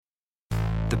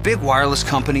The big wireless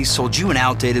companies sold you an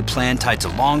outdated plan tied to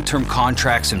long-term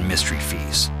contracts and mystery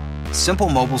fees. Simple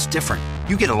Mobile's different.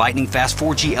 You get a lightning-fast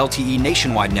 4G LTE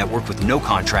nationwide network with no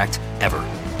contract, ever.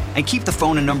 And keep the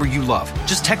phone and number you love.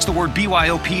 Just text the word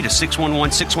BYOP to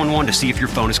 611-611 to see if your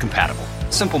phone is compatible.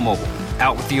 Simple Mobile.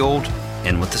 Out with the old,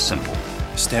 in with the simple.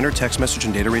 Standard text message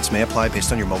and data rates may apply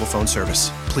based on your mobile phone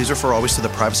service. Please refer always to the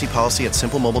privacy policy at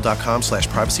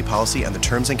simplemobile.com/privacy policy and the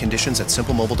terms and conditions at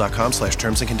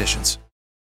simplemobile.com/terms and conditions.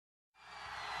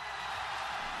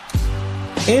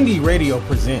 Indie Radio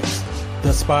presents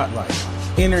The Spotlight,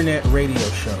 Internet Radio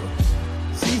Show,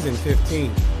 Season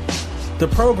 15. The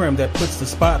program that puts the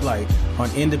spotlight on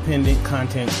independent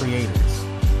content creators.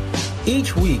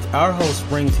 Each week, our hosts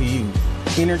bring to you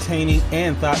entertaining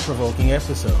and thought-provoking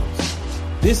episodes.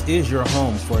 This is your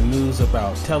home for news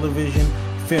about television,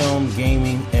 film,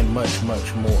 gaming, and much,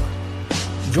 much more.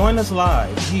 Join us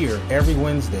live here every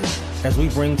Wednesday as we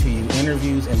bring to you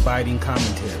interviews and biting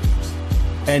commentary.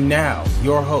 And now,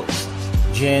 your hosts,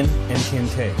 Jen and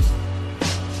Kente.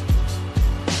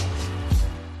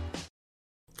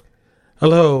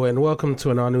 Hello, and welcome to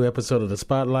an all-new episode of The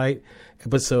Spotlight,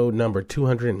 episode number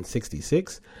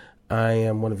 266. I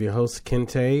am one of your hosts,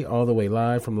 Kente, all the way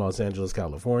live from Los Angeles,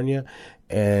 California,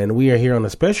 and we are here on a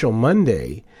special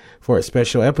Monday for a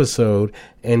special episode,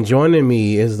 and joining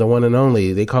me is the one and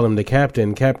only, they call him the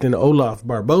Captain, Captain Olaf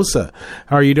Barbosa.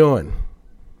 How are you doing?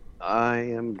 I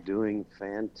am doing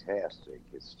fantastic.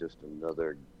 It's just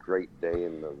another great day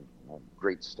in the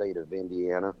great state of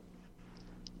Indiana.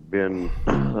 Been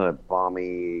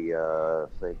balmy, I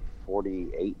think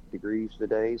 48 degrees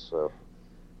today, so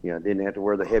didn't have to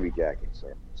wear the heavy jacket.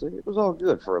 So it was all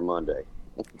good for a Monday.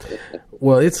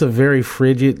 Well, it's a very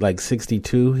frigid, like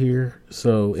 62 here,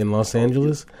 so in Los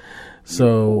Angeles.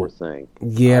 So poor thing.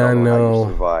 Yeah, I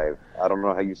know. I don't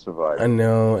know how you survive. I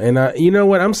know, and you know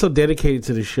what? I'm so dedicated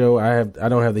to the show. I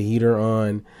don't have the heater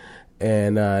on,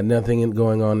 and nothing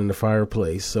going on in the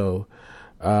fireplace. So,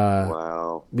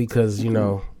 wow. Because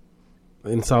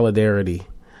in solidarity,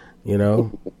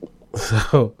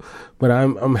 So, but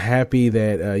I'm happy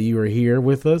that you are here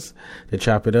with us to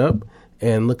chop it up,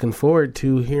 and looking forward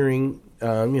to hearing,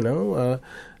 how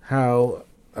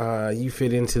you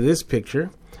fit into this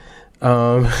picture.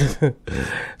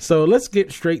 So let's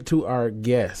get straight to our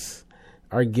guest.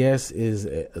 Our guest is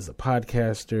a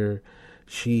podcaster.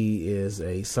 She is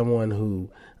someone who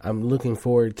I'm looking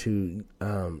forward to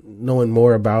knowing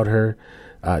more about her.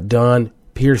 Dawn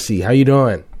Piercy, how you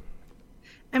doing?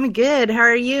 I'm good. How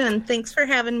are you? And thanks for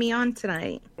having me on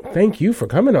tonight. Thank you for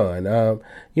coming on.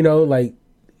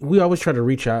 We always try to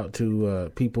reach out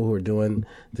to people who are doing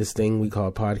this thing we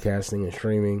call podcasting and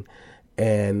streaming.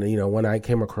 And, when I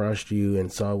came across you and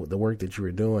saw the work that you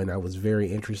were doing, I was very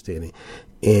interested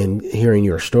in hearing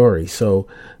your story. So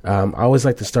I always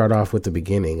like to start off with the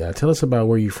beginning. Tell us about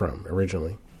where you're from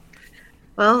originally.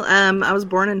 Well, I was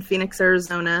born in Phoenix,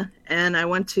 Arizona, and I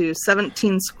went to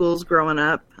 17 schools growing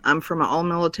up. I'm from an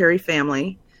all-military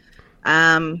family.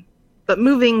 But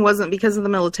moving wasn't because of the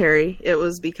military. It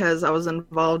was because I was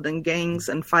involved in gangs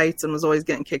and fights and was always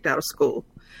getting kicked out of school.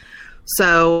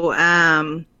 So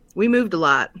we moved a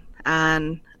lot,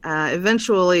 and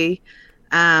eventually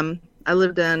I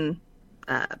lived in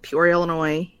Peoria,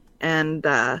 Illinois, and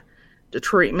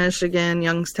Detroit, Michigan,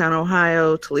 Youngstown,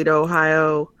 Ohio, Toledo,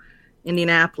 Ohio,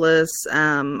 Indianapolis.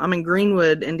 I'm in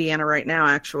Greenwood, Indiana right now,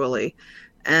 actually.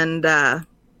 And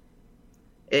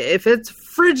if it's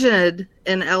frigid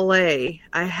in LA,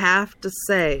 I have to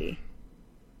say,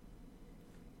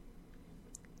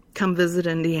 come visit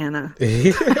Indiana.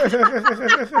 I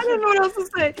don't know what else to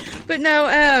say, but no,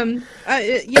 I'm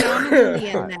in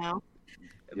Indiana now.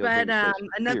 But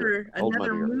another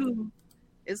move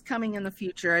is coming in the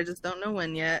future. I just don't know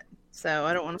when yet, so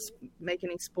I don't want to make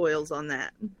any spoils on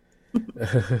that.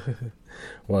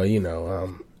 Well,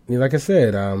 like I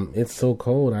said, it's so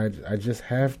cold. I just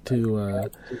have to.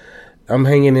 I'm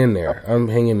hanging in there.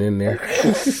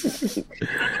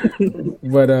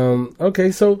 But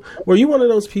okay. So, were you one of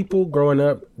those people growing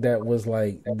up that was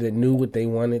that knew what they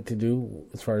wanted to do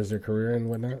as far as their career and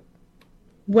whatnot?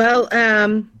 Well,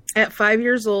 at 5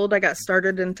 years old, I got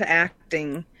started into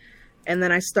acting, and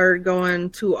then I started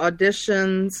going to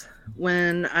auditions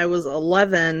when I was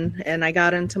 11, and I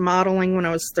got into modeling when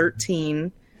I was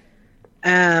 13.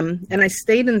 And I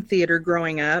stayed in theater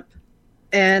growing up,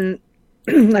 and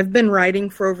I've been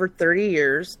writing for over 30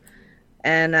 years,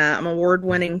 and I'm an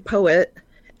award-winning poet,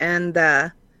 and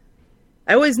I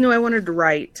always knew I wanted to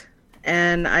write,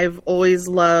 and I've always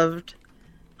loved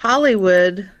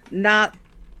Hollywood, not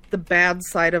the bad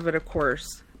side of it, of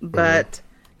course, but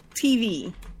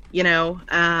TV,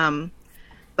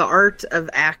 the the art of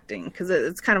acting, because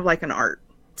it's kind of like an art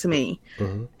to me.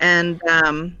 Mm-hmm. And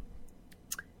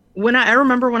when I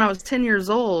remember when I was 10 years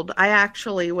old, I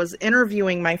actually was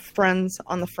interviewing my friends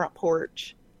on the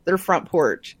their front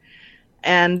porch.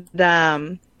 And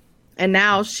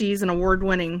now she's an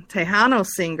award-winning Tejano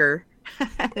singer.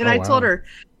 And I told her,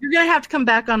 you're going to have to come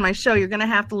back on my show. You're going to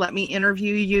have to let me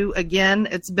interview you again.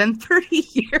 It's been 30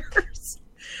 years.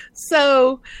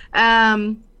 So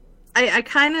I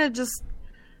kind of just,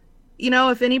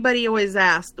 if anybody always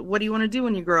asked, what do you want to do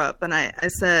when you grow up? And I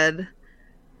said,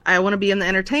 I want to be in the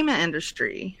entertainment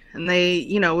industry. And they,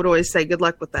 would always say, good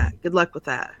luck with that. Good luck with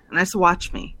that. And I said,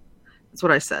 watch me. That's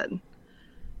what I said.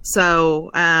 So,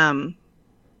 and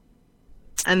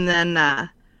then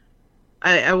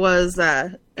I was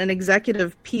an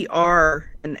executive PR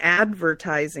and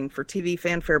advertising for TV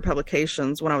Fanfare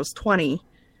Publications when I was 20.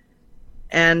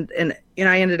 And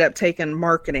I ended up taking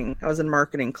marketing. I was in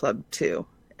marketing club too.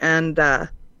 And I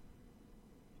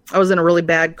was in a really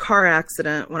bad car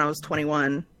accident when I was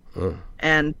 21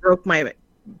 and broke my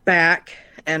back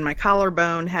and my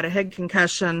collarbone, had a head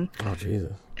concussion. Oh,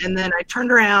 Jesus. And then I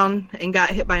turned around and got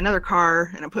hit by another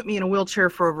car, and it put me in a wheelchair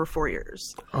for over 4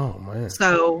 years. Oh, man.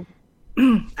 So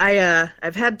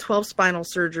I've had 12 spinal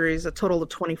surgeries, a total of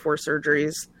 24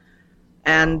 surgeries,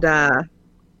 and a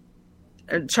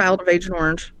child of Agent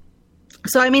Orange.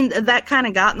 So, I mean, that kind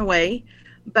of got in the way.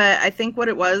 But I think what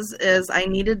it was is I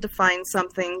needed to find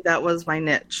something that was my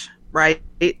niche, right?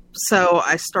 So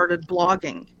I started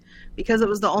blogging because it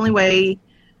was the only way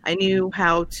I knew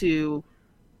how to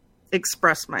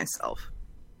express myself,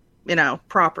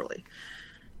 properly.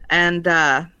 And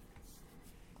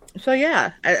so,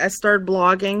 yeah, I started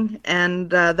blogging,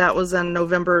 and that was in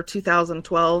November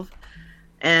 2012.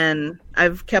 And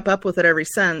I've kept up with it ever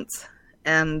since.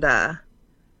 And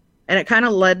it kind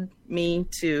of led me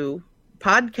to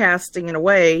podcasting in a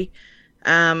way.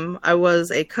 I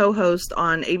was a co-host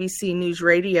on ABC News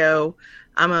Radio.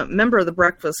 I'm a member of the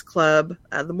Breakfast Club,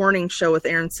 the morning show with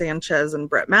Aaron Sanchez and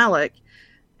Brett Malik.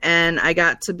 And I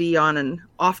got to be on an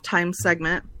off-time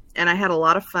segment, and I had a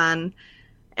lot of fun.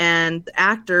 And the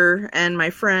actor and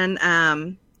my friend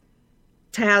Taz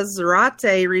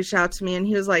Zarate reached out to me, and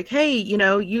he was like, hey,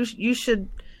 you should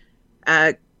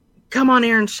come on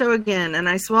Aaron's show again. And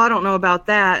I said, well, I don't know about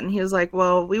that. And he was like,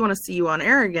 well, we want to see you on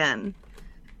air again.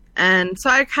 And so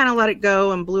I kind of let it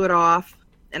go and blew it off.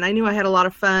 And I knew I had a lot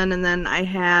of fun. And then I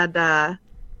had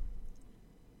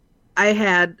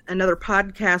another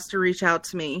podcaster reach out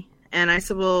to me. And I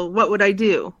said, well, what would I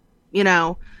do?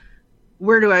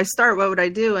 Where do I start? What would I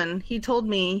do? And he told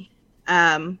me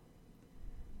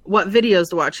what videos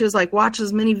to watch. He was like, watch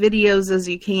as many videos as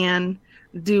you can.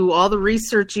 Do all the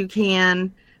research you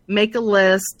can. Make a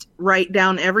list. Write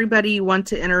down everybody you want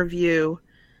to interview.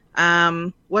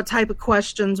 What type of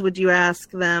questions would you ask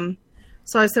them?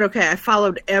 So I said, okay, I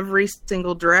followed every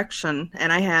single direction.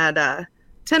 And I had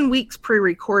 10 weeks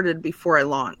pre-recorded before I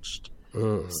launched.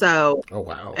 So, oh,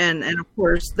 wow. And of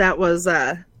course, that was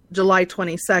July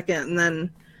 22nd, and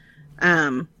then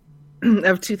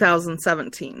of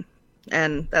 2017.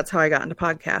 And that's how I got into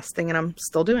podcasting, and I'm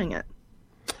still doing it.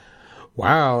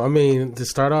 Wow. I mean, to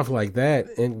start off like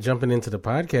that and jumping into the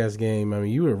podcast game, I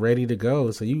mean, you were ready to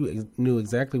go. So you knew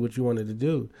exactly what you wanted to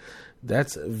do.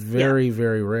 That's very,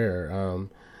 very rare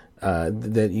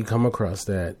that you come across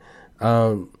that.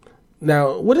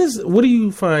 Now, what do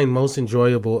you find most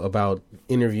enjoyable about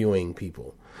interviewing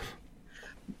people?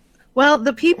 Well,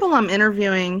 the people I'm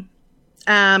interviewing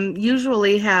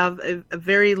usually have a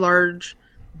very large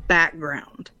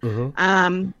background,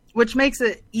 which makes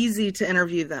it easy to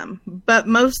interview them. But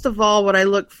most of all, what I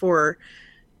look for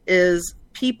is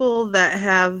people that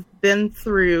have been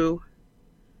through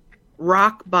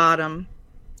rock bottom,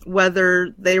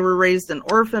 whether they were raised in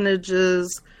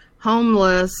orphanages,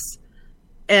 homeless,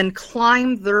 and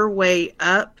climbed their way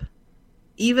up,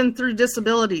 even through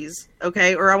disabilities,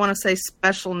 okay? Or I want to say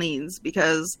special needs,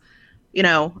 because,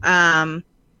 I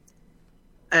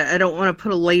don't want to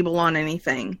put a label on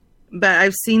anything. But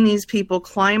I've seen these people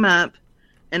climb up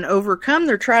and overcome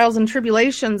their trials and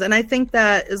tribulations, and I think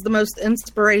that is the most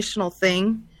inspirational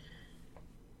thing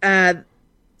of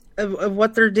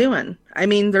what they're doing. I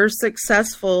mean, they're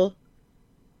successful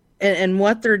in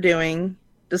what they're doing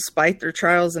despite their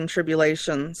trials and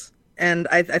tribulations. And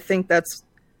I think that's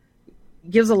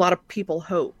gives a lot of people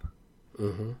hope.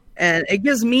 And it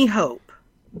gives me hope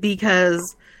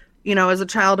because, as a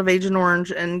child of Agent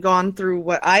Orange and gone through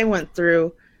what I went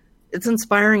through, it's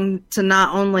inspiring to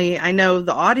not only, I know,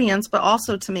 the audience, but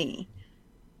also to me.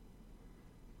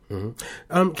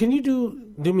 Can you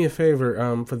do me a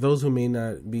favor, for those who may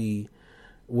not be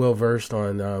well versed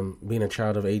on being a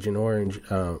child of Agent Orange,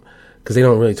 because they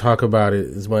don't really talk about it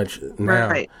as much now.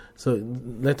 Right. So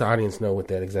let the audience know what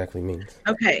that exactly means.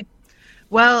 Okay.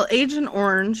 Well, Agent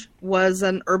Orange was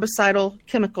an herbicidal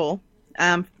chemical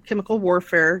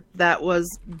warfare that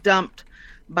was dumped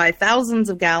by thousands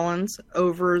of gallons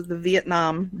over the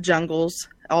Vietnam jungles,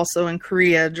 also in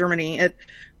Korea, Germany.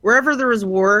 Wherever there was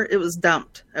war, it was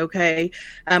dumped, okay?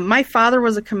 My father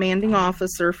was a commanding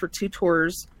officer for 2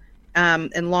 tours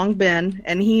in Long Binh,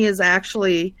 and he is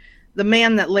actually the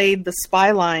man that laid the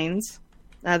spy lines,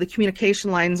 the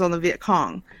communication lines on the Viet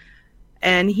Cong.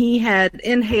 And he had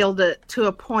inhaled it to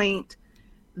a point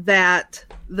that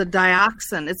the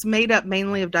dioxin, it's made up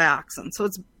mainly of dioxin, so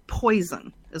it's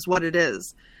poison is what it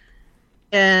is.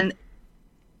 And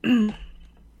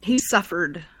he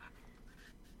suffered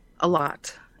a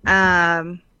lot.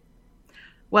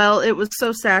 Well, it was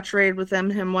so saturated within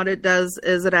him, what it does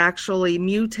is it actually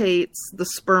mutates the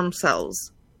sperm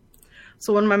cells.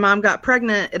 So when my mom got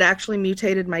pregnant, it actually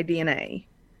mutated my DNA.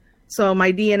 So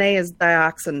my DNA is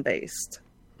dioxin based.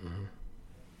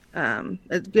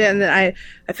 Again, I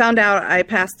found out I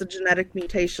passed the genetic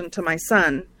mutation to my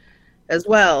son as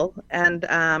well, and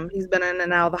he's been in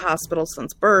and out of the hospital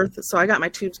since birth. So I got my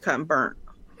tubes cut and burnt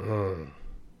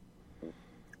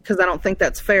because I don't think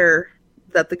that's fair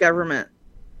that the government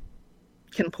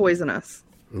can poison us.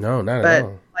 No, not at all.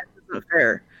 But life isn't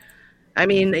fair. I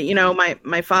mean, you know,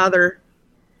 my father,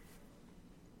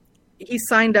 he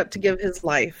signed up to give his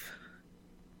life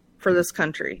for this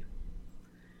country.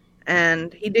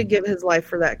 And he did give his life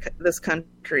for this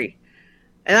country.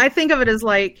 And I think of it as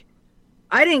like,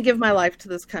 I didn't give my life to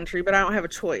this country, but I don't have a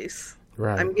choice.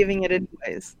 Right. I'm giving it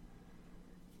anyways.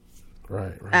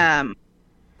 Right.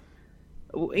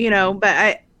 You know,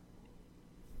 but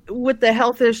with the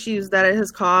health issues that it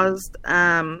has caused,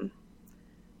 you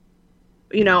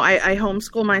know, I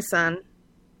homeschool my son.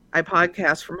 I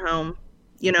podcast from home.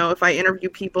 You know, if I interview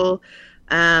people,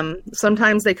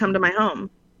 sometimes they come to my home.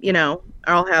 You know,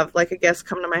 I'll have like a guest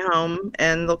come to my home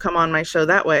and they'll come on my show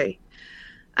that way.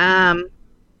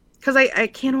 Because I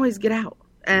can't always get out.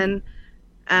 And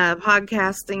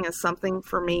podcasting is something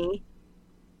for me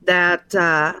that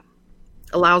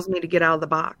allows me to get out of the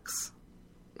box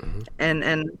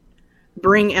and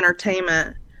bring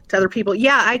entertainment to other people.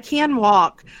 Yeah, I can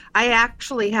walk. I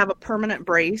actually have a permanent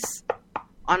brace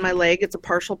on my leg. It's a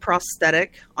partial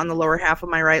prosthetic on the lower half of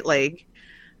my right leg.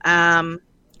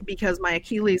 Because my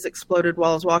Achilles exploded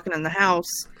while I was walking in the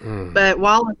house. But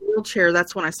while in a wheelchair,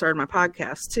 that's when I started my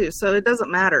podcast too. So it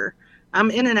doesn't matter. I'm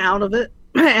in and out of it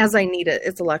as I need it.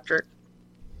 It's electric.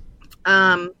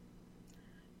 I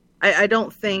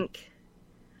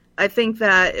think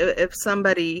that if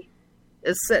somebody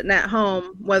is sitting at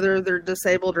home, whether they're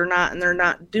disabled or not, and they're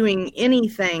not doing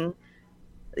anything,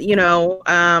 you know,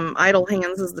 idle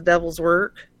hands is the devil's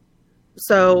work.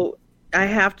 So I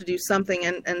have to do something.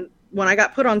 And when I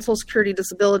got put on Social Security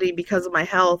disability because of my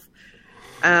health,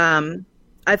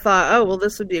 I thought, oh, well,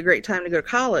 this would be a great time to go to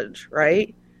college,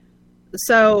 right?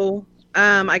 So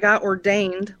I got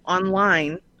ordained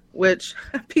online, which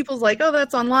people's like, oh,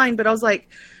 that's online. But I was like,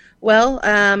 well,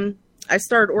 I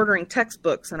started ordering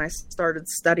textbooks and I started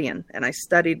studying, and I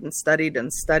studied and studied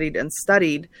and studied and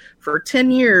studied for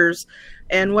 10 years.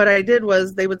 And what I did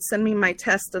was they would send me my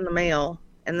test in the mail,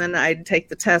 and then I'd take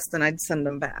the test and I'd send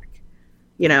them back.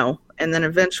 You know, and then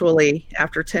eventually,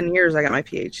 after 10 years, I got my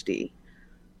PhD.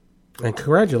 And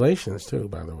congratulations, too,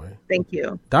 by the way. Thank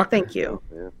you. Doctor. Thank you.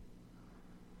 Yeah.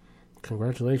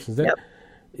 Congratulations. Yep.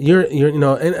 You're, you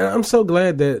know, and I'm so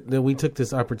glad that we took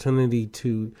this opportunity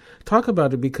to talk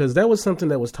about it, because that was something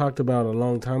that was talked about a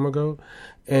long time ago,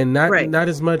 and not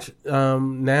as much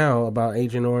now about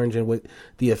Agent Orange and what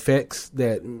the effects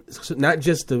that, not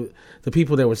just the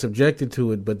people that were subjected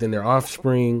to it, but then their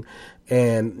offspring,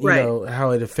 and you know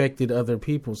how it affected other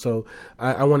people. So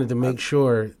I wanted to make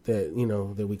sure that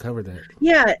that we covered that.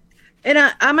 Yeah. And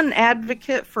I'm an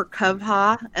advocate for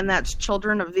COVHA, and that's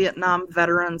Children of Vietnam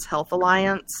Veterans Health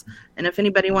Alliance. And if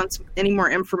anybody wants any more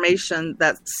information,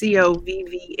 that's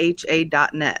covvha.net.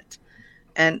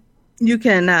 And you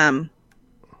can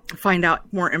find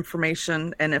out more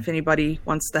information, and if anybody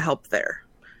wants to help there.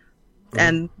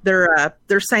 And they're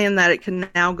saying that it can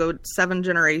now go 7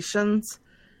 generations,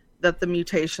 that the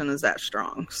mutation is that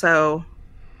strong. So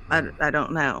I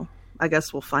don't know. I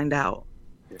guess we'll find out.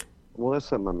 Well, that's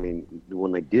something. I mean,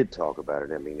 when they did talk about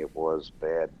it, I mean, it was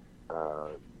bad. The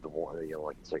one,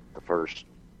 it's like the first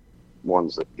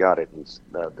ones that got it, and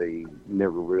they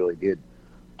never really did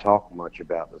talk much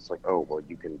about it. It's like, oh, well,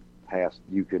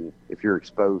 if you're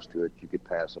exposed to it, you could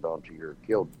pass it on to your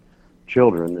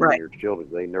children, and Right. your children,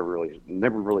 they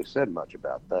never really said much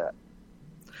about that.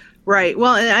 Right.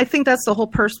 Well, and I think that's the whole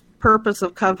purpose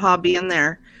of CovHa being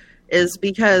there, is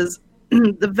because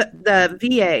the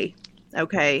VA,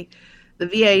 okay, the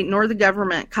VA nor the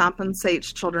government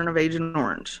compensates children of Agent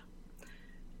Orange.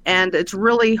 And it's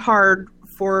really hard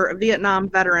for a Vietnam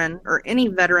veteran or any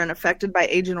veteran affected by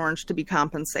Agent Orange to be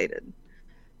compensated.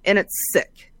 And it's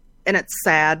sick, and it's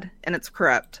sad, and it's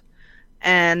corrupt.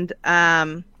 And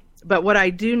but what I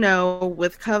do know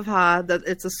with CovHa, that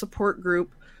it's a support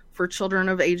group for children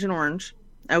of Agent Orange,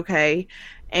 okay?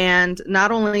 And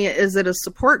not only is it a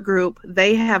support group,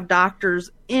 they have doctors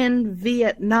in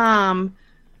Vietnam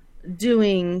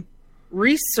doing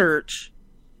research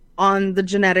on the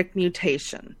genetic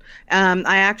mutation.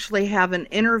 I actually have an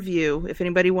interview. If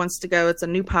anybody wants to go, it's a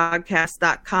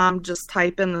newpodcast.com. Just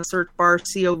type in the search bar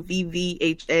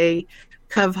COVVHA,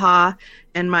 CovHa,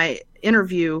 and my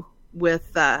interview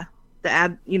with the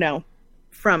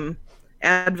from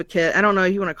Advocate. I don't know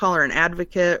if you want to call her an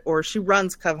advocate, or she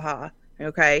runs CovHa,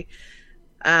 okay?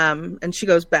 And she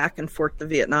goes back and forth to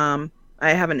Vietnam.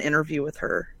 I have an interview with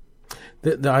her.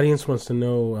 The audience wants to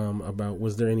know about,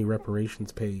 was there any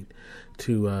reparations paid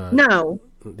to no,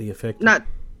 the affected?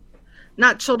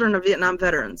 Not children of Vietnam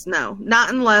veterans, no. Not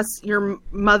unless your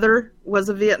mother was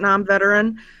a Vietnam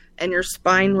veteran and your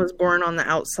spine was born on the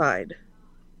outside.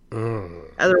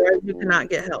 Otherwise, you cannot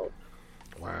get help.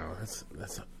 Wow, that's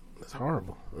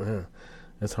horrible. Yeah,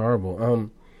 that's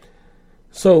horrible.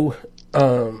 So,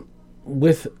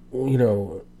 with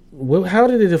how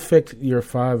did it affect your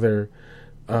father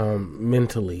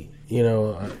mentally?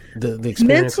 The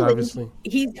experience,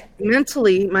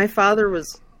 mentally, my father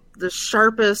was the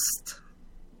sharpest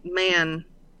man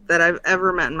that I've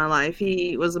ever met in my life.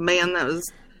 He was a man that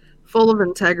was full of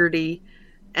integrity,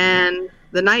 and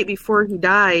the night before he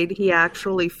died, he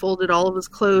actually folded all of his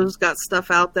clothes, got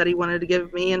stuff out that he wanted to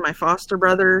give me and my foster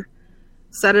brother,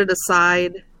 set it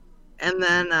aside, and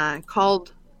then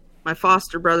called my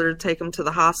foster brother to take him to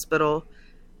the hospital.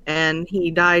 And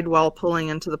he died while pulling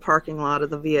into the parking lot of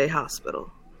the VA hospital,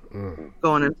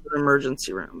 going into the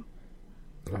emergency room.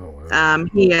 Oh, wow.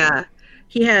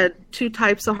 He had 2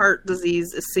 types of heart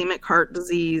disease: ischemic heart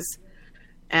disease,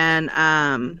 and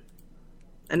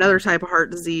another type of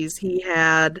heart disease. He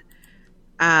had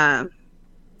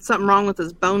something wrong with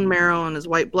his bone marrow and his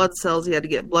white blood cells. He had to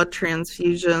get blood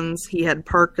transfusions. He had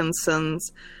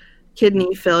Parkinson's,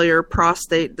 kidney failure,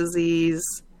 prostate disease,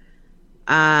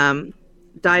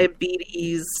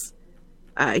 diabetes.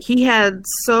 He had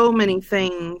so many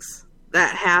things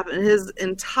that happened. His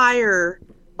entire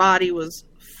body was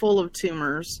full of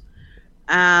tumors,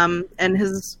 and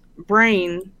his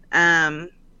brain, it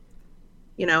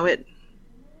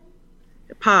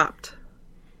popped.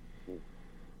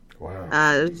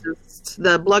 Wow. Just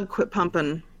the blood quit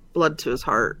pumping blood to his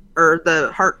heart, or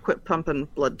the heart quit pumping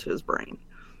blood to his brain.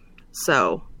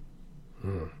 So,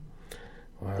 wow,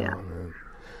 yeah.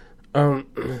 Man.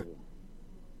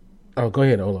 Go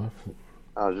ahead, Olaf.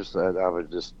 I was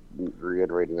just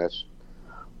reiterating, that's,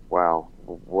 wow,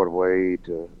 what a way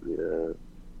to,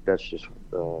 that's just,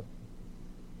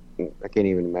 I can't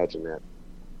even imagine that.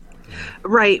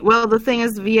 Right. Well, the thing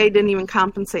is, the VA didn't even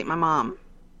compensate my mom.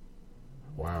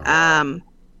 Wow.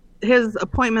 His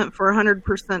appointment for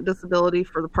 100% disability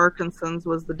for the Parkinson's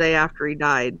was the day after he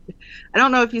died. I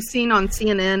don't know if you've seen on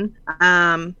CNN,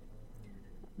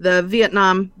 the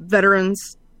Vietnam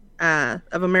Veterans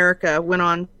of America went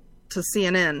on to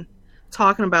CNN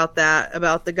talking about that,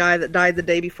 about the guy that died the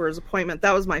day before his appointment.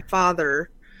 That was my father.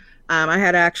 I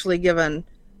had actually given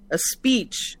a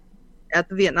speech at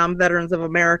the Vietnam Veterans of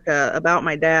America about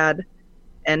my dad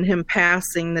and him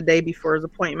passing the day before his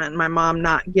appointment, and my mom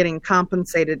not getting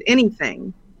compensated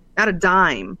anything, not a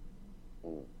dime.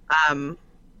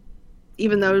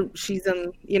 Even though she's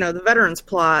in, the veterans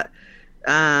plot,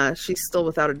 she's still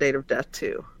without a date of death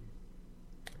too.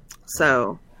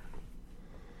 So.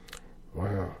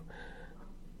 Wow.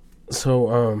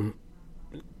 So,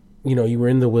 you were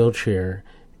in the wheelchair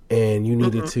and you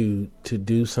needed to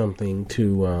do something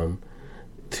to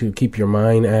keep your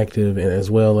mind active, and as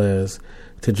well as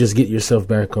to just get yourself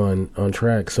back on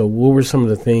track. So what were some of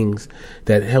the things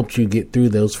that helped you get through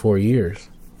those 4 years?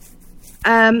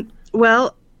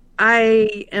 Well,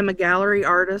 I am a gallery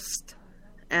artist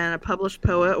and a published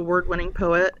poet, award-winning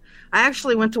poet. I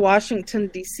actually went to Washington,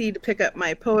 D.C. to pick up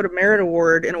my Poet of Merit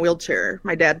Award in a wheelchair.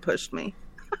 My dad pushed me.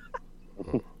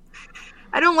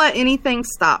 I don't let anything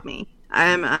stop me.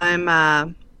 And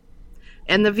the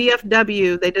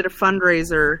VFW, they did a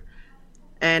fundraiser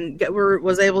and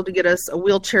was able to get us a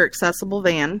wheelchair accessible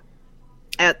van.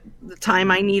 at the time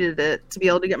I needed it to be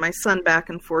able to get my son back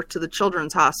and forth to the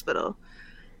children's hospital.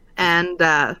 And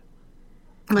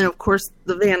of course,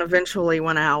 the van eventually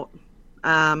went out.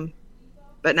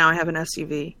 But now I have an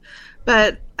SUV.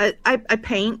 But I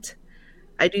paint.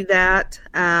 I do that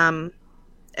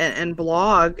and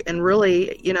blog. And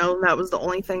really, that was the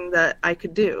only thing that I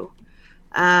could do.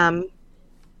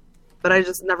 But I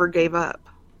just never gave up.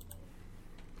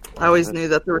 I always knew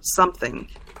that there was something.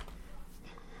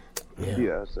 Yeah.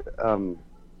 Yes.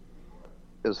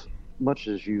 As much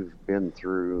as you've been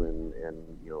through and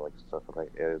like stuff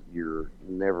like your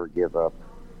never give up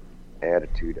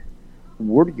attitude,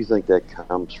 where do you think that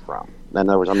comes from? In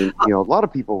other words, a lot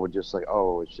of people would just say,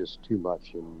 "Oh, it's just too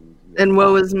much," and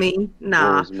woe is me.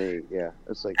 Nah, woe is me. Yeah,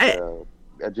 it's like I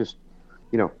just,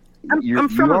 I'm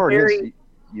from a very.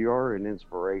 You are an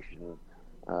inspiration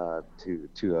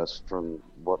to us from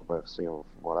what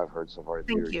I've heard so far.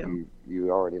 Thank you.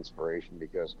 You are an inspiration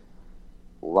because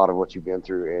a lot of what you've been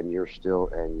through, and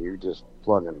you're just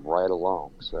plugging right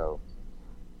along. So,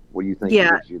 what do you think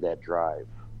gives you that drive?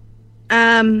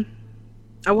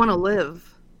 I want to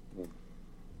live.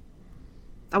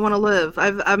 I want to live.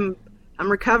 I'm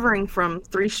recovering from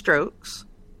 3 strokes,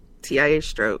 TIA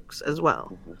strokes as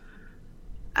well.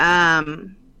 I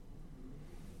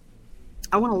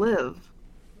want to live.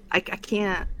 I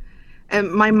can't.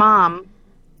 And my mom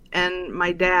and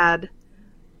my dad,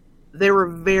 they were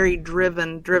very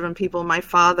driven people. My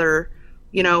father,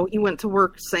 he went to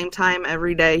work same time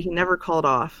every day. He never called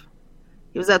off.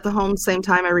 He was at the home same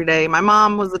time every day. My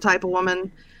mom was the type of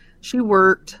woman, she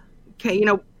worked,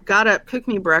 got up, cooked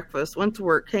me breakfast, went to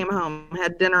work, came home,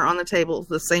 had dinner on the table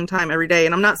the same time every day.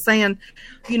 And I'm not saying,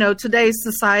 today's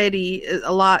society,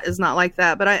 a lot is not like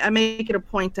that, but I make it a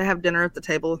point to have dinner at the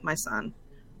table with my son,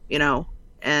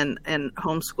 and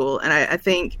homeschool. And I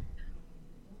think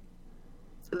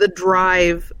the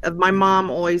drive of my mom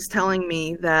always telling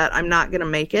me that I'm not going to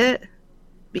make it,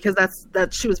 because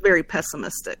she was very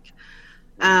pessimistic.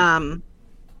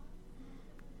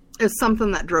 Is something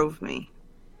that drove me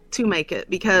to make it,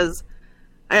 because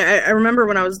I remember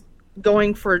when I was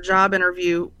going for a job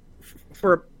interview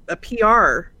for a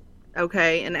PR,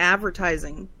 in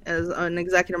advertising as an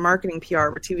executive marketing PR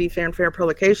with TV Fanfare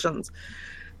Publications.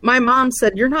 My mom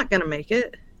said, "You're not going to make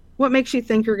it. What makes you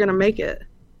think you're going to make it?"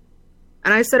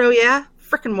 And I said, "Oh yeah,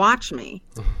 frickin' watch me."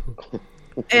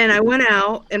 And I went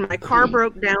out and my car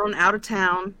broke down out of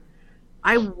town.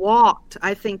 I walked,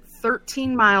 I think,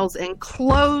 13 miles and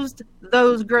closed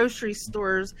those grocery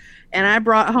stores, and I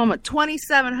brought home a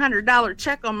 $2,700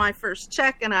 check on my first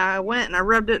check, and I went and I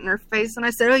rubbed it in her face, and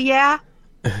I said, "Oh yeah,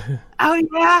 I'm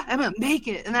gonna make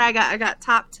it." And then I got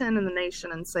top 10 in the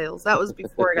nation in sales. That was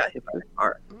before I got hit by the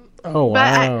car. Oh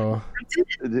wow!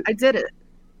 But I did it.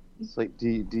 It's like, do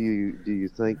you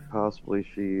think possibly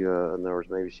she, in other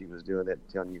words, maybe she was doing that,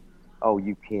 telling you, "Oh,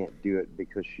 you can't do it,"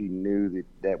 because she knew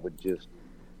that would just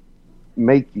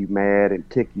make you mad and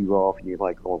tick you off, and you're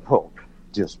like, "Oh, well,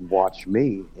 just watch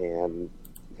me," and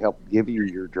help give you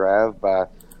your drive by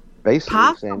basically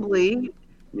possibly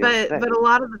saying, but a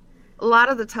lot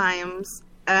of the times,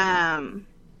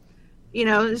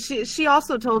 she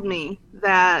also told me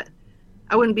that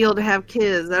I wouldn't be able to have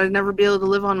kids, that I'd never be able to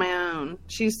live on my own.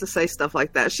 She used to say stuff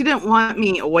like that. She didn't want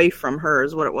me away from her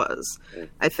is what it was,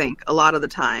 I think, a lot of the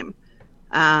time.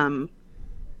 I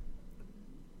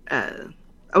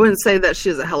wouldn't say that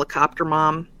she's a helicopter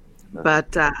mom,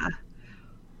 but, I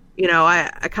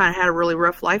kind of had a really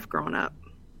rough life growing up.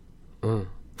 No.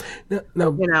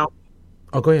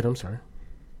 Oh, go ahead. I'm sorry.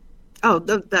 Oh,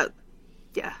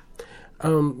 yeah.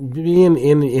 Being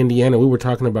in Indiana, we were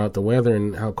talking about the weather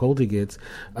and how cold it gets.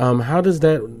 How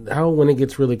when it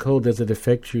gets really cold, does it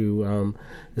affect you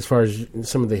as far as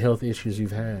some of the health issues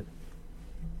you've had?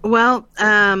 Well,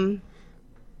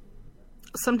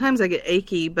 sometimes I get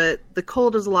achy, but the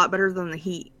cold is a lot better than the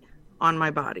heat on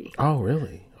my body. Oh,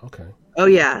 really? Okay. Oh,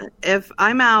 yeah. If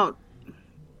I'm out,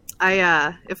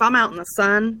 if I'm out in the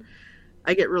sun,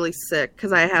 I get really sick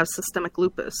because I have systemic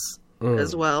lupus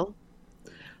as well.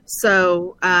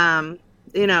 So,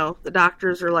 the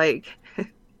doctors are like,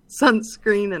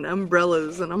 sunscreen and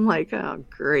umbrellas, and I'm like, oh,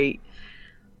 great.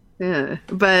 Yeah.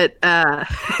 But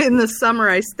in the summer,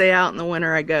 I stay out. In the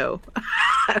winter, I go.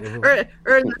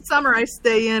 or in the summer, I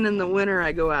stay in the winter,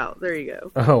 I go out. There you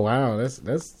go. Oh, wow. That's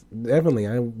definitely,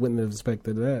 I wouldn't have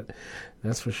expected that.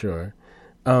 That's for sure.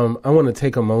 I want to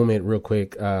take a moment real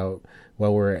quick while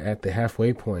we're at the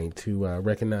halfway point to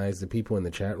recognize the people in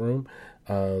the chat room.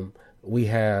 We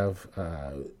have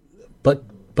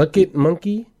Bucket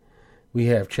Monkey, we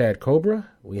have Chad Cobra,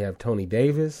 we have Tony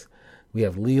Davis, we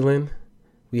have Leland,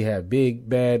 we have Big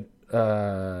Bad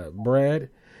Brad.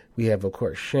 We have, of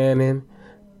course, Shannon.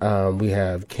 We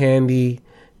have Candy,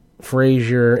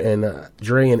 Frazier, and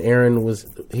Dre and Aaron was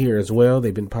here as well.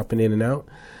 They've been popping in and out.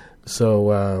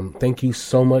 So thank you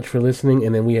so much for listening.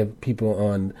 And then we have people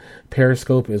on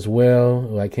Periscope as well,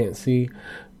 who I can't see.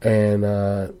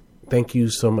 And thank you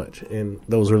so much. And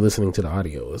those who are listening to the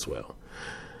audio as well.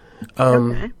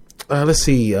 Okay. Let's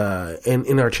see. And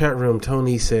in our chat room,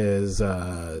 Tony says,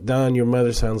 Don, your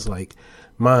mother sounds like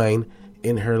mine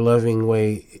in her loving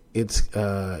way. It's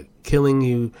killing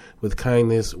you with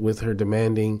kindness, with her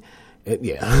demanding.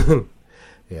 Yeah.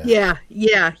 Yeah.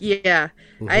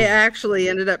 Mm-hmm. I actually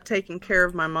ended up taking care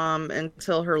of my mom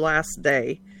until her last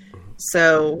day.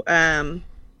 So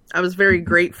I was very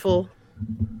grateful,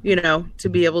 to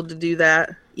be able to do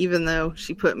that, even though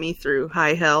she put me through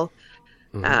high hell.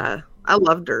 Mm-hmm. I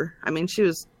loved her. I mean, she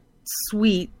was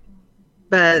sweet,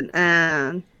 but,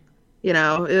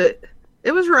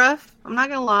 it was rough. I'm not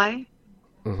going to lie.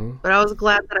 Mm-hmm. But I was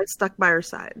glad that I stuck by her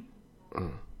side.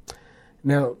 Mm.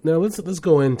 Now let's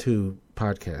go into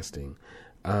podcasting.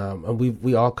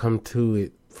 We all come to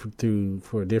it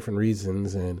for different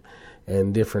reasons and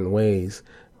different ways.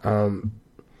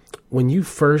 When you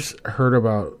first heard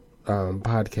about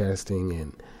podcasting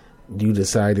and you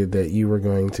decided that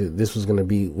this was going to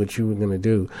be what you were going to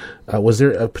do, was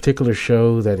there a particular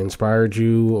show that inspired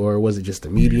you, or was it just the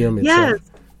medium itself? Yes,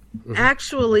 mm-hmm.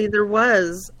 Actually, there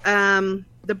was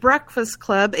the Breakfast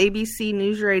Club, ABC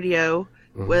News Radio.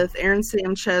 Mm-hmm. With Aaron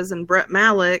Sanchez and Brett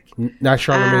Malik, not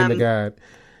Charlamagne the God.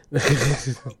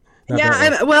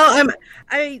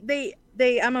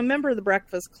 I'm a member of the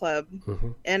Breakfast Club, mm-hmm.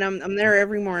 and I'm there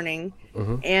every morning.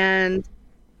 Mm-hmm. And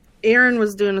Aaron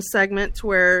was doing a segment to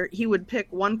where he would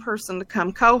pick one person to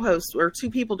come co-host, or two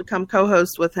people to come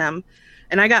co-host with him,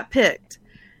 and I got picked,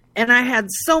 and I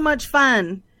had so much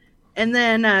fun. And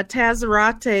then Taz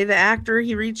Zarate, the actor,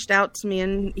 he reached out to me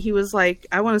and he was like,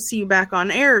 I want to see you back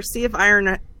on air. See if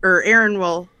Aaron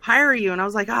will hire you. And I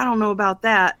was like, I don't know about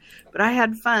that, but I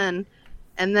had fun.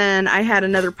 And then I had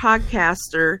another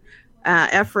podcaster,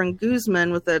 Efren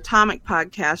Guzman with the Atomic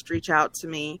Podcast, reach out to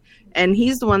me. And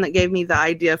he's the one that gave me the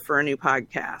idea for a new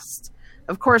podcast.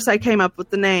 Of course, I came up with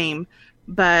the name,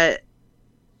 but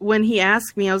when he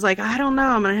asked me, I was like, I don't know.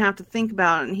 I'm going to have to think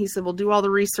about it. And he said, well, do all the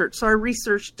research. So I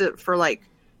researched it for like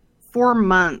 4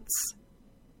 months.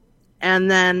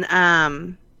 And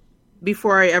then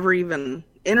before I ever even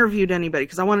interviewed anybody,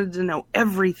 because I wanted to know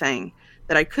everything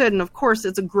that I could. And of course,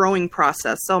 it's a growing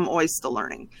process, so I'm always still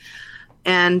learning.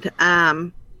 And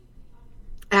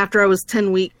after I was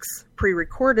 10 weeks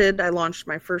pre-recorded, I launched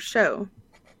my first show.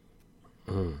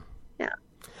 Mm. Yeah.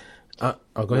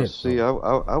 Go ahead. See,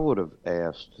 I would have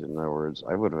asked, in other words,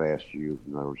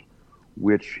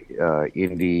 which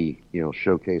indie,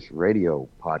 showcase radio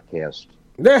podcast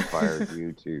inspired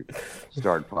you to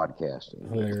start podcasting?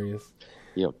 Hilarious.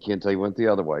 Kente went the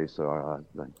other way, so I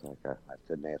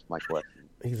couldn't ask my question.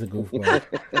 He's a goofball.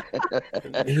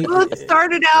 Well, it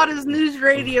started out as news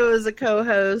radio as a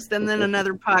co-host, and then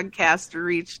another podcaster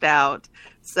reached out.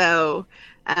 So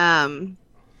I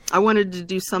wanted to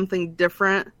do something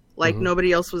different, like mm-hmm.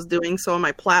 nobody else was doing. So on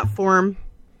my platform,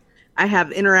 I have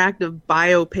interactive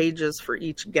bio pages for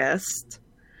each guest,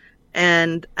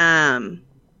 and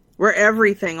where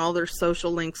everything, all their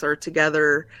social links are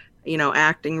together,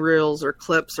 acting reels or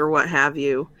clips or what have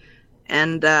you.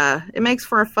 And it makes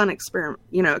for a fun experience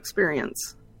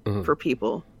mm-hmm. for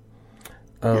people.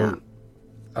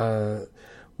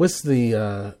 What's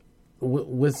the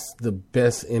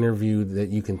best interview that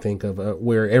you can think of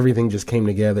where everything just came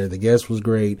together? The guest was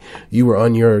great, you were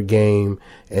on your game,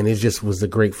 and it just was a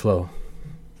great flow.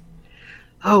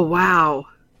 Oh, wow.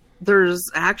 There's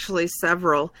actually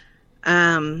several.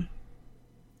 Alejandro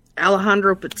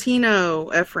Patino,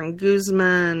 Efren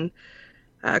Guzman,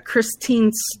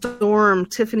 Christine Storm,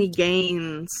 Tiffany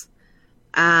Gaines.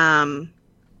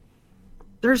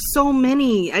 There's so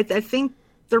many. I think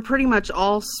they're pretty much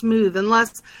all smooth,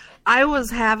 unless I was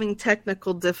having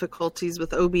technical difficulties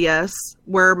with OBS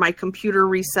where my computer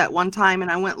reset one time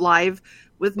and I went live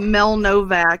with Mel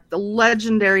Novak, the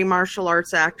legendary martial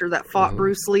arts actor that fought mm-hmm.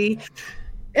 Bruce Lee,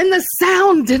 and the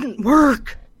sound didn't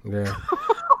work. Yeah.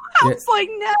 I was like,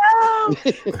 no.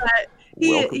 But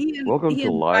welcome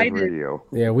to live radio.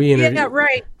 Yeah, we interviewed. Yeah,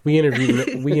 right. We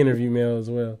interviewed Mel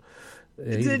as well.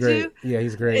 Yeah, he's Did great. You? Yeah,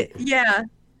 he's great. Yeah.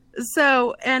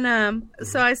 So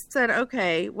I said,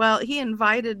 okay. Well, he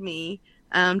invited me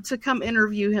to come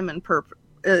interview him in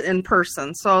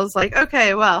person. So I was like,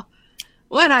 okay, well,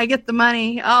 when I get the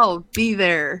money, I'll be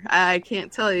there. I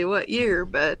can't tell you what year,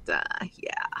 but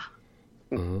yeah.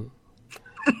 Mm-hmm.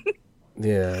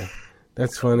 Yeah.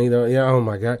 That's funny though. Yeah. Oh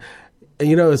my God.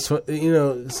 It's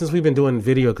since we've been doing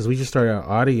video, because we just started out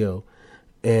audio,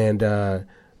 and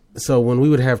so when we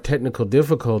would have technical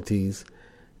difficulties,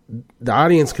 the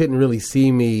audience couldn't really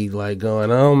see me like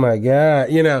going, "Oh my God,"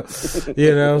 So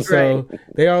Right.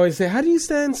 they always say, "How do you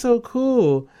stand so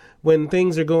cool when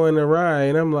things are going awry?"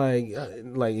 And I'm like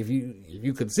if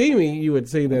you could see me, you would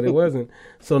see that it wasn't.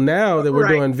 So now that we're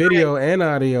Right, doing video and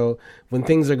audio, when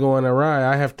things are going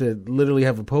awry, I have to literally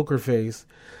have a poker face.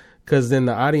 Because then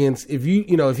the audience, if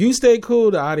you stay cool,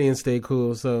 the audience stay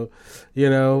cool. So,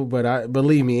 but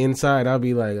believe me, inside I'll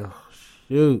be like, oh,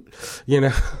 shoot,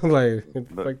 like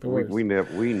it's But like the worst. we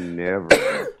never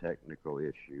have technical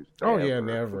issues. Oh yeah,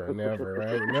 ever. never,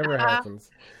 right? It never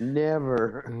happens.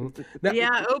 Never. Now,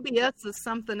 Yeah, OBS is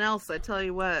something else. I tell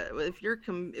you what, if your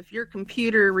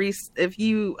computer if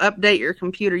you update your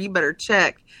computer, you better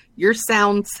check your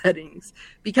sound settings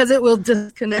because it will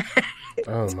disconnect.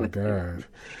 Oh my God,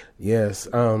 yes.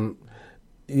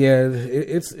 Yeah,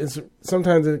 it's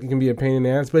sometimes it can be a pain in the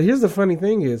ass. But here's the funny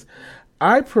thing is,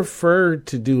 I prefer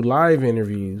to do live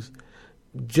interviews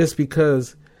just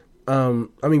because,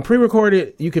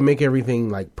 pre-recorded, you can make everything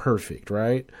like perfect,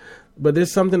 right? But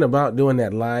there's something about doing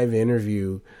that live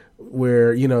interview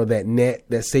where,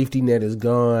 that safety net is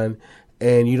gone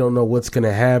and you don't know what's going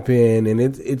to happen. And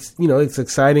it's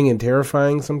exciting and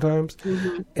terrifying sometimes.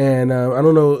 Mm-hmm. And I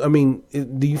don't know. I mean,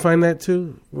 do you find that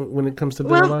too when it comes to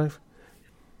doing live?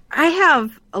 I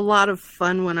have a lot of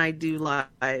fun when I do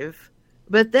live,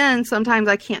 but then sometimes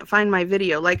I can't find my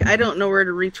video. Like, I don't know where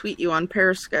to retweet you on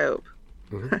Periscope.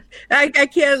 Mm-hmm. I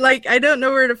can't, I don't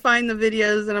know where to find the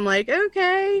videos, and I'm like,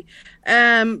 okay.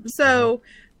 I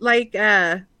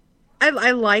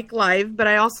like live, but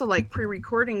I also like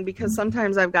pre-recording because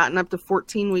sometimes I've gotten up to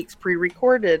 14 weeks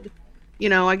pre-recorded.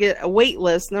 I get a wait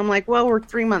list, and I'm like, well, we're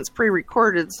 3 months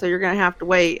pre-recorded, so you're going to have to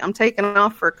wait. I'm taking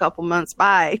off for a couple months.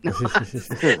 Bye.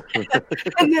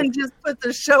 And then just put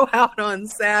the show out on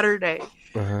Saturday.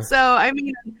 Uh-huh. So, I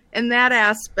mean, in that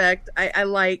aspect, I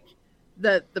like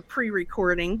the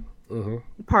pre-recording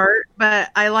part, but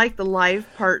I like the live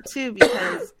part too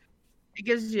because it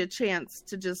gives you a chance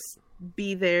to just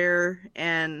be there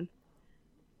and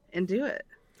do it,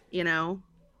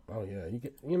 Oh yeah,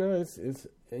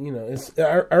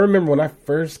 I remember when I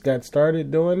first got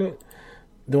started doing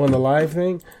the live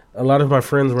thing, a lot of my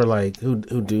friends were like, who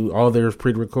do all theirs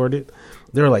pre-recorded,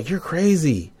 they were like, "You're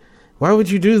crazy. Why would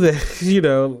you do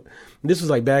that?" This was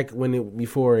like back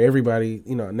before everybody,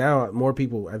 now more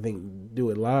people I think do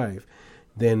it live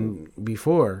than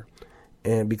before.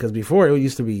 And because before it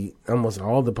used to be almost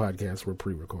all the podcasts were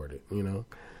pre-recorded,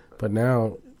 but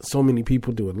now so many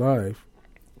people do it live.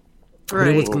 Right. But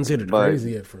it was considered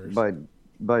crazy at first.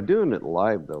 By doing it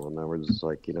live, though, in other words, it's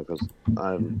like, because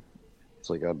it's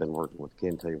like I've been working with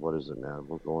Kente, what is it now?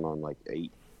 We're going on like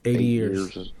 80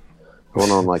 years.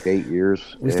 Going on like 8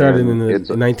 years. We started in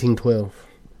 1912.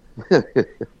 It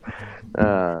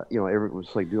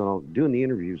was like doing the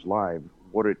interviews live.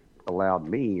 What it allowed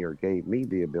me or gave me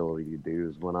the ability to do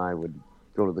is when I would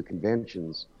go to the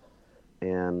conventions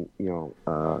and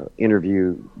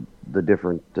interview the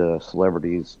different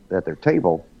celebrities at their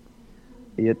table,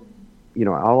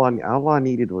 all I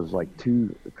needed was like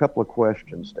a couple of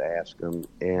questions to ask them,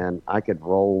 and I could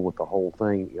roll with the whole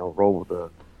thing. Roll with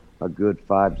a good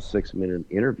 5 to 6 minute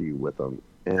interview with them,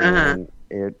 and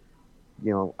it.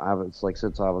 I was like,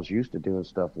 since I was used to doing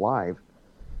stuff live,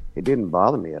 it didn't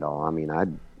bother me at all. I mean, I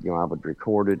would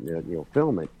record it and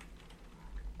film it,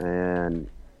 and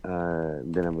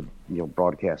then I would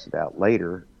broadcast it out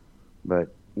later. But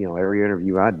every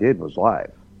interview I did was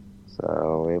live,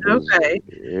 so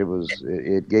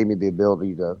it gave me the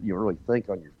ability to really think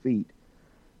on your feet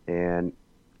and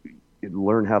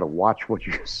learn how to watch what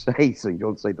you say so you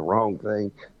don't say the wrong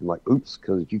thing and like oops,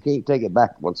 because you can't take it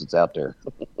back once it's out there.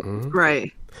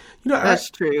 Right.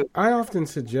 That's true. I often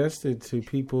suggested to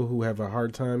people who have a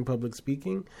hard time public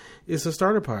speaking is to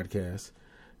start a podcast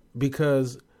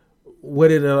because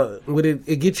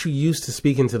it gets you used to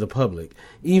speaking to the public.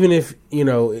 Even if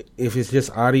if it's just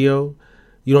audio,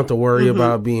 you don't have to worry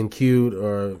about being cute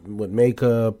or with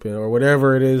makeup or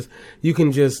whatever it is. You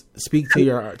can just speak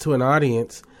to an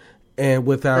audience and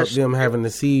without them having to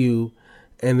see you,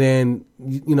 and then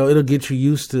it'll get you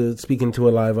used to speaking to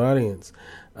a live audience.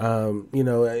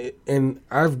 And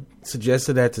I've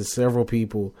suggested that to several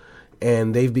people,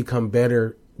 and they've become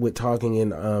better with talking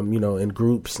in in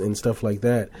groups and stuff like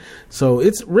that. So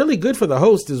it's really good for the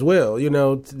host as well.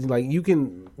 Like you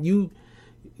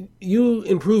you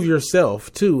improve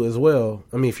yourself too as well.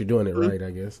 I mean, if you're doing it right,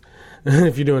 I guess.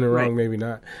 If you're doing it wrong, maybe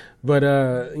not. But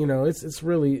it's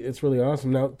really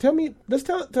awesome. Now, tell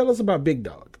us about Big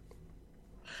Dog.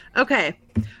 Okay,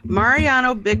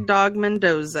 Mariano Big Dog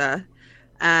Mendoza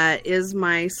is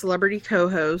my celebrity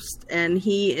co-host, and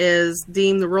he is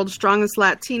deemed the world's strongest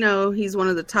Latino. He's one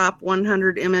of the top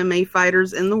 100 MMA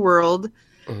fighters in the world,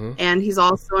 and he's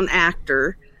also an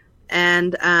actor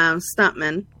and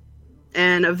stuntman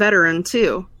and a veteran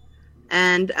too.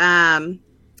 And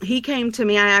he came to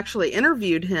me. I actually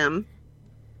interviewed him,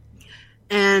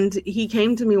 and he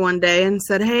came to me one day and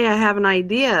said, "Hey, I have an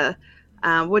idea.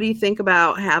 What do you think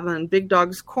about having Big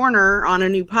Dog's Corner on a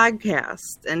new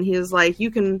podcast?" And he was like,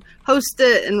 "You can host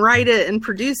it and write it and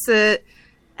produce it,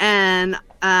 and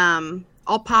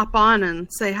I'll pop on and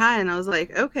say hi." And I was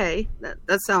like, "Okay,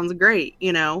 that sounds great."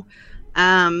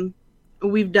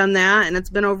 We've done that, and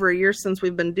it's been over a year since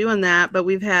we've been doing that. But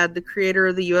we've had the creator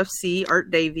of the UFC,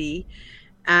 Art Davie,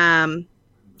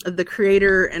 the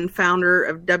creator and founder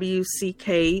of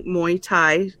WCK Muay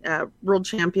Thai, World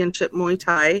Championship Muay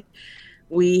Thai.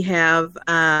 We have,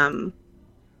 the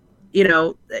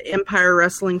Empire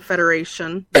Wrestling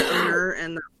Federation owner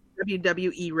and the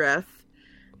WWE ref.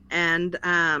 And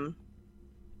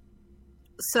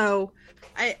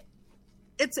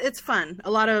it's fun.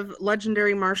 A lot of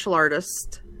legendary martial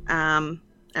artists and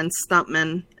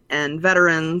stuntmen and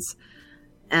veterans.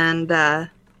 And,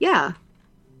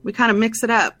 we kind of mix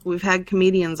it up. We've had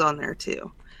comedians on there,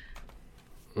 too.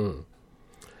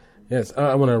 Yes,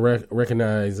 I want to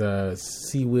recognize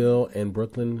C. Will and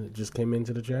Brooklyn just came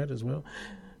into the chat as well.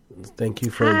 Thank you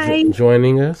for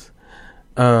joining us.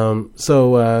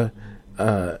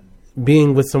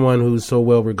 Being with someone who's so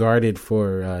well regarded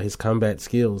for his combat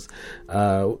skills,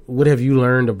 what have you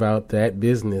learned about that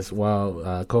business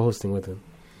while co-hosting with him?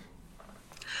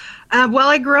 Well,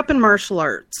 I grew up in martial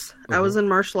arts. I was in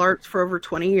martial arts for over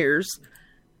 20 years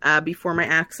before my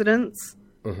accidents.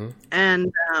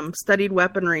 And studied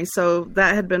weaponry, so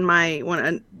that had been my one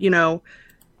of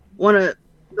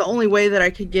the only way that I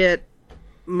could get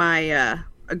my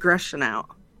aggression out,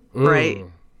 right,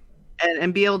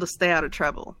 and be able to stay out of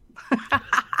trouble.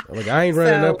 Like, I ain't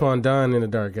running up on Don in a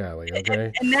dark alley,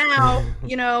 okay? And now,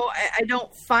 I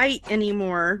don't fight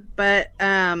anymore, but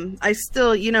I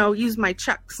still, use my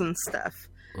chucks and stuff.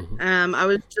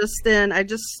 I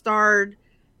just starred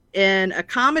in a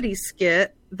comedy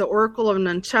skit, The Oracle of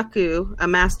Nunchaku, a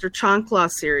Master Chancla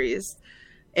series.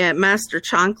 And Master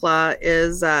Chancla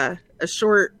is a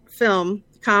short film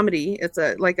comedy. It's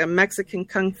like a Mexican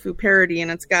kung fu parody,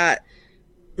 and it's got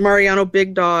Mariano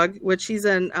Big Dog, which he's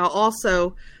in,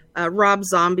 also Rob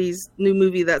Zombie's new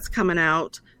movie that's coming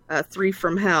out, 3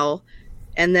 from Hell.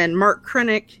 And then Mark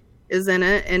Krennic is in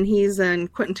it, and he's in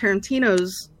Quentin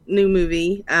Tarantino's new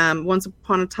movie, Once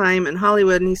Upon a Time in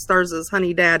Hollywood, and he stars as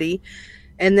Honey Daddy.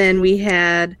 And then we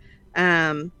had,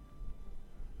 I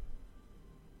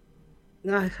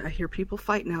hear people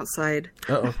fighting outside.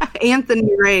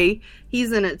 Anthony Ray,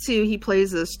 he's in it too. He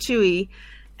plays as Chewie.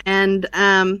 And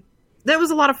that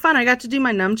was a lot of fun. I got to do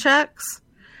my nunchucks,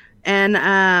 and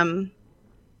I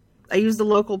used a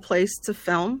local place to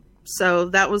film. So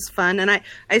that was fun. And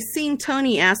I seen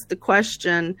Tony ask the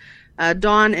question,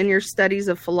 Dawn, in your studies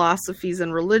of philosophies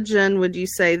and religion, would you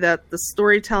say that the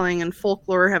storytelling and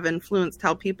folklore have influenced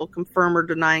how people confirm or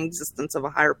deny existence of a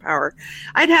higher power?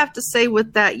 I'd have to say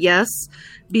with that, yes,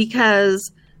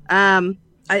 because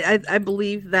I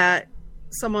believe that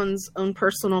someone's own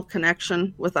personal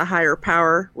connection with a higher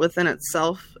power within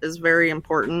itself is very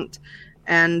important.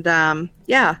 And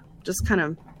just kind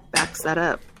of backs that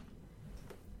up.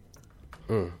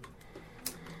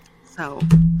 So.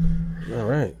 All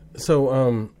right.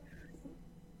 So,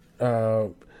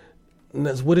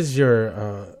 what is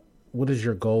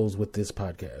your goals with this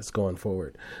podcast going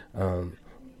forward? To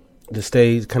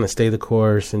stay the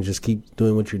course and just keep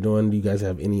doing what you're doing. Do you guys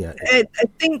have any? I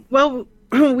think. Well,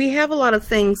 we have a lot of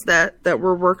things that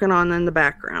we're working on in the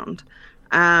background.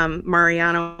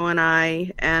 Mariano and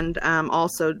I, and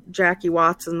also Jackie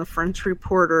Watson, the French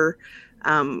reporter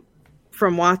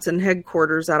from Watson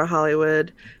headquarters out of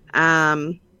Hollywood,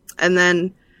 and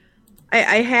then.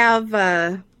 I have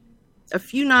a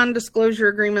few non-disclosure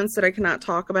agreements that I cannot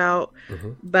talk about,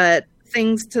 but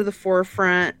things to the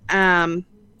forefront.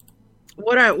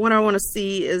 What I want to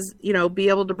see is, be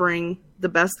able to bring the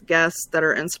best guests that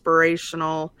are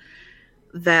inspirational,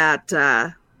 that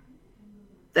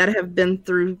have been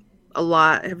through a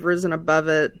lot, have risen above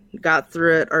it, got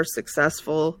through it, are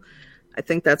successful. I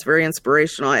think that's very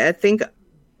inspirational. I think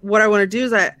what I want to do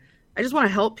is I just want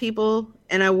to help people,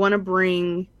 and I want to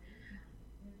bring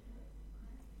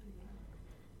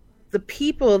the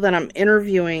people that I'm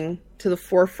interviewing to the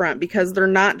forefront, because they're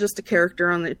not just a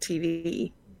character on the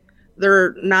TV.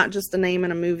 They're not just a name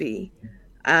in a movie.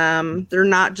 They're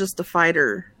not just a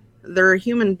fighter. They're a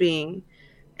human being,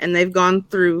 and they've gone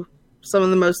through some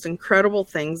of the most incredible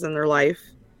things in their life.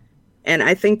 And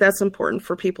I think that's important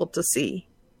for people to see,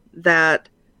 that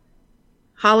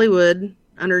Hollywood,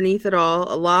 underneath it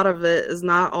all, a lot of it is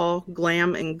not all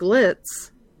glam and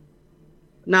glitz.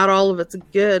 Not all of it's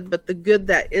good, but the good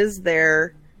that is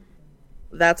there,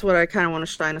 that's what I kind of want to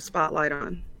shine a spotlight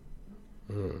on.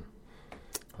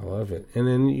 I love it. And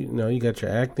then, you got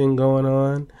your acting going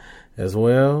on as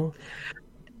well.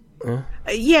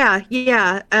 Yeah.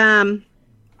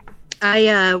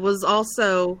 I was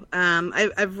also,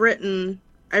 I wrote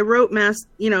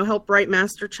helped write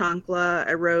Master Chancla.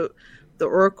 I wrote The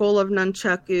Oracle of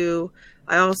Nunchaku.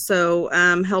 I also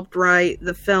helped write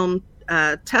the film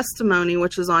Testimony,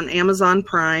 which is on Amazon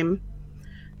Prime.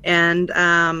 And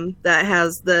that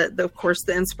has of course,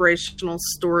 the inspirational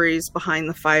stories behind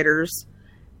the fighters.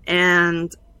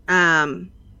 And,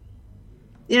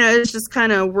 it's just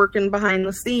kind of working behind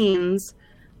the scenes.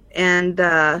 And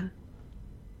they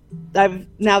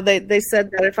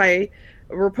said that if I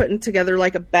were putting together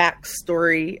like a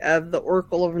backstory of the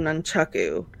Oracle of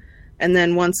Nunchaku, and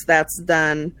then once that's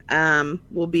done,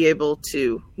 we'll be able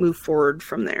to move forward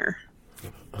from there.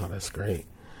 Oh, that's great.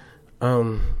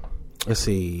 Let's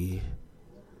see.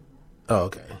 Oh,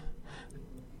 okay.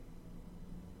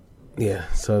 Yeah,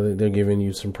 so they're giving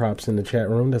you some props in the chat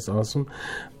room. That's awesome.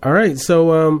 All right,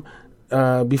 so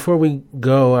before we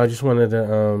go, I just wanted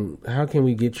to, how can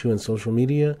we get you in social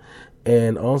media?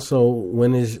 And also,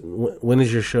 when is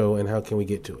your show, and how can we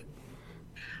get to it?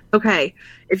 Okay,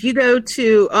 if you go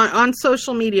to, on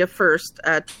social media first,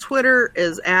 Twitter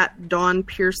is at Dawn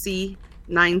Piercy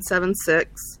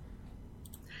 976.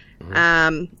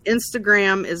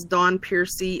 Instagram is Dawn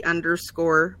Piercy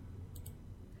 _.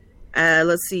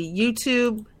 Let's see,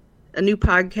 YouTube, a new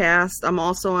podcast. I'm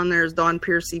also on there as Dawn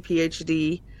Piercy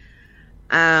PhD.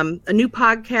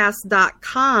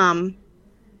 anewpodcast.com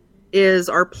is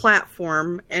our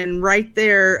platform. And right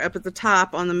there up at the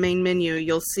top on the main menu,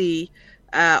 you'll see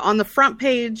on the front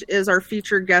page is our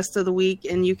featured guest of the week.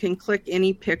 And you can click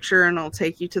any picture and it'll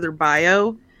take you to their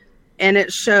bio. And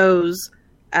it shows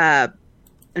a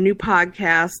new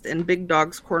podcast and Big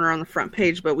Dog's Corner on the front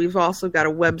page, but we've also got a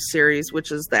web series,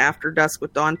 which is the After Dusk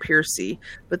with Dawn Piercy.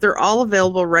 But they're all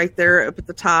available right there up at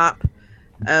the top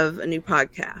of a new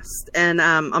podcast. And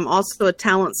I'm also a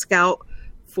talent scout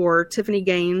for Tiffany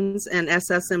Gaines and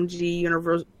SSMG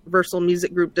Universal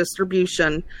Music Group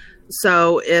Distribution.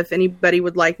 So if anybody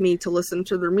would like me to listen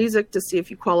to their music to see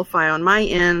if you qualify on my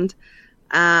end,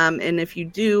 and if you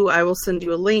do, I will send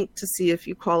you a link to see if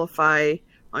you qualify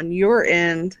on your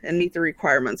end and meet the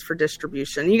requirements for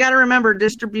distribution. You got to remember,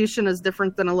 distribution is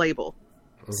different than a label.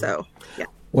 Mm-hmm. So, yeah.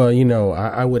 Well,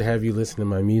 I would have you listen to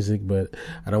my music, but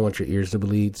I don't want your ears to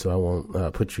bleed, so I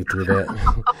won't put you through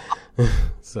that.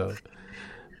 So,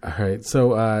 all right.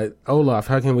 So, Olaf,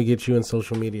 how can we get you in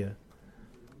social media?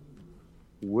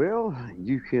 Well,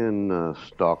 you can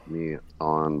stalk me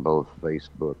on both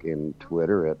Facebook and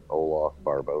Twitter at Olaf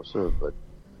Barbosa, but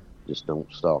just don't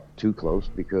stalk too close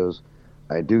because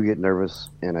I do get nervous,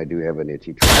 and I do have an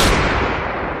itchy throat.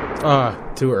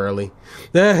 Too early.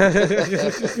 Too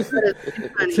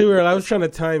early. I was trying to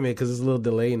time it because there's a little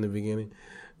delay in the beginning.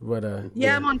 But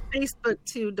yeah, I'm on Facebook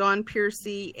too, Dawn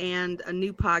Piercy, and a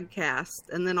new podcast,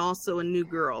 and then also a new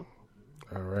girl.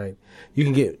 All right. You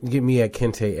can get me at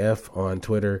Kente F on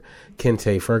Twitter.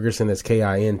 Kente Ferguson. That's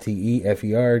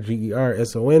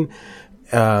KINTEFERGERSON.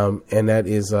 And that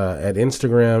is at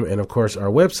Instagram, and of course our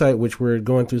website, which we're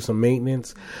going through some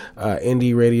maintenance,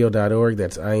 indyradio.org.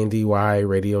 That's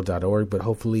INDYradio.org. But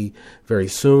hopefully very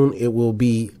soon it will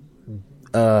be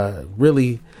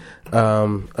really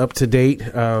up to date.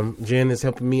 Jen is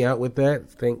helping me out with that.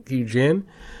 Thank you, Jen.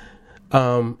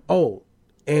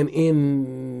 And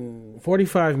in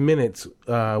 45 minutes,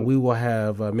 we will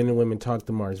have Men and Women Talk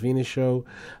the Mars Venus show.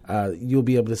 You'll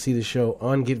be able to see the show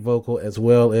on Get Vocal as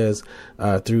well as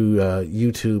through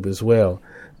YouTube as well.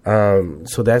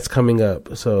 So that's coming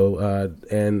up. So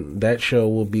and that show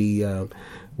will be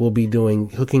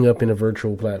hooking up in a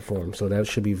virtual platform. So that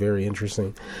should be very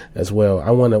interesting as well.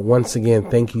 I want to once again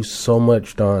thank you so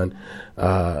much, Dawn.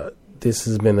 This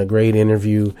has been a great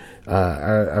interview.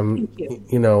 For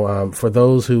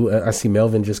those who I see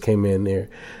Melvin just came in there.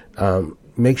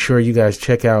 Make sure you guys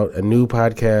check out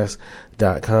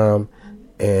anewpodcast.com.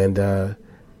 And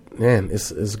man,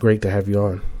 it's great to have you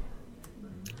on.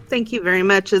 Thank you very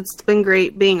much. It's been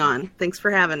great being on. Thanks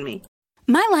for having me.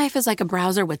 My life is like a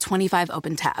browser with 25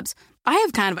 open tabs. I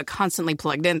have kind of a constantly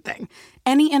plugged in thing.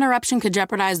 Any interruption could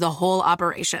jeopardize the whole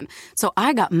operation. So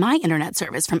I got my internet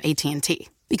service from AT&T.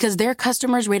 Because their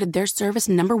customers rated their service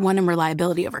 #1 in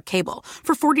reliability over cable.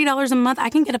 For $40 a month, I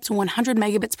can get up to 100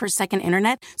 megabits per second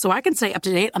internet, so I can stay up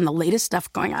to date on the latest stuff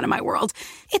going on in my world.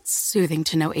 It's soothing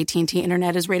to know AT&T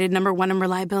internet is rated #1 in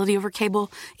reliability over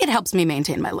cable. It helps me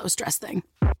maintain my low-stress thing.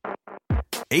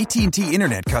 AT&T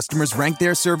Internet customers rank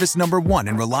their service #1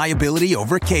 in reliability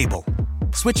over cable.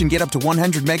 Switch and get up to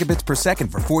 100 megabits per second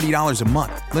for $40 a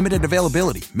month. Limited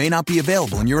availability. May not be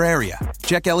available in your area.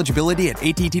 Check eligibility at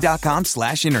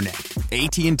att.com/internet.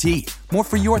 AT&T. More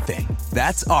for your thing.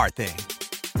 That's our thing.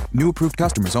 New approved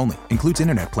customers only. Includes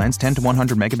internet plans 10 to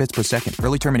 100 megabits per second.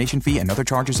 Early termination fee and other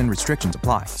charges and restrictions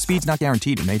apply. Speeds not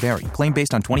guaranteed and may vary. Claim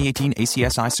based on 2018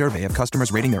 ACSI survey of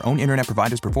customers rating their own internet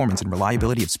provider's performance and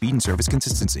reliability of speed and service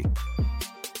consistency.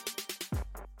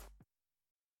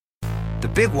 The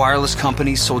big wireless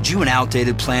companies sold you an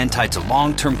outdated plan tied to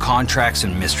long-term contracts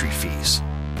and mystery fees.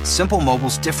 Simple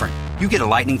Mobile's different. You get a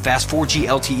lightning-fast 4G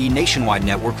LTE nationwide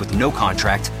network with no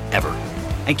contract, ever.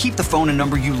 And keep the phone and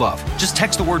number you love. Just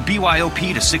text the word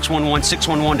BYOP to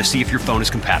 611-611 to see if your phone is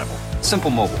compatible.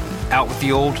 Simple Mobile. Out with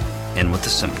the old, in with the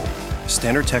simple.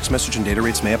 Standard text message and data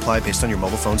rates may apply based on your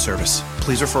mobile phone service.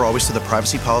 Please refer always to the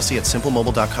privacy policy at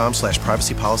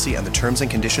simplemobile.com/privacy policy and the terms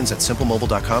and conditions at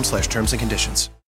simplemobile.com/terms and conditions.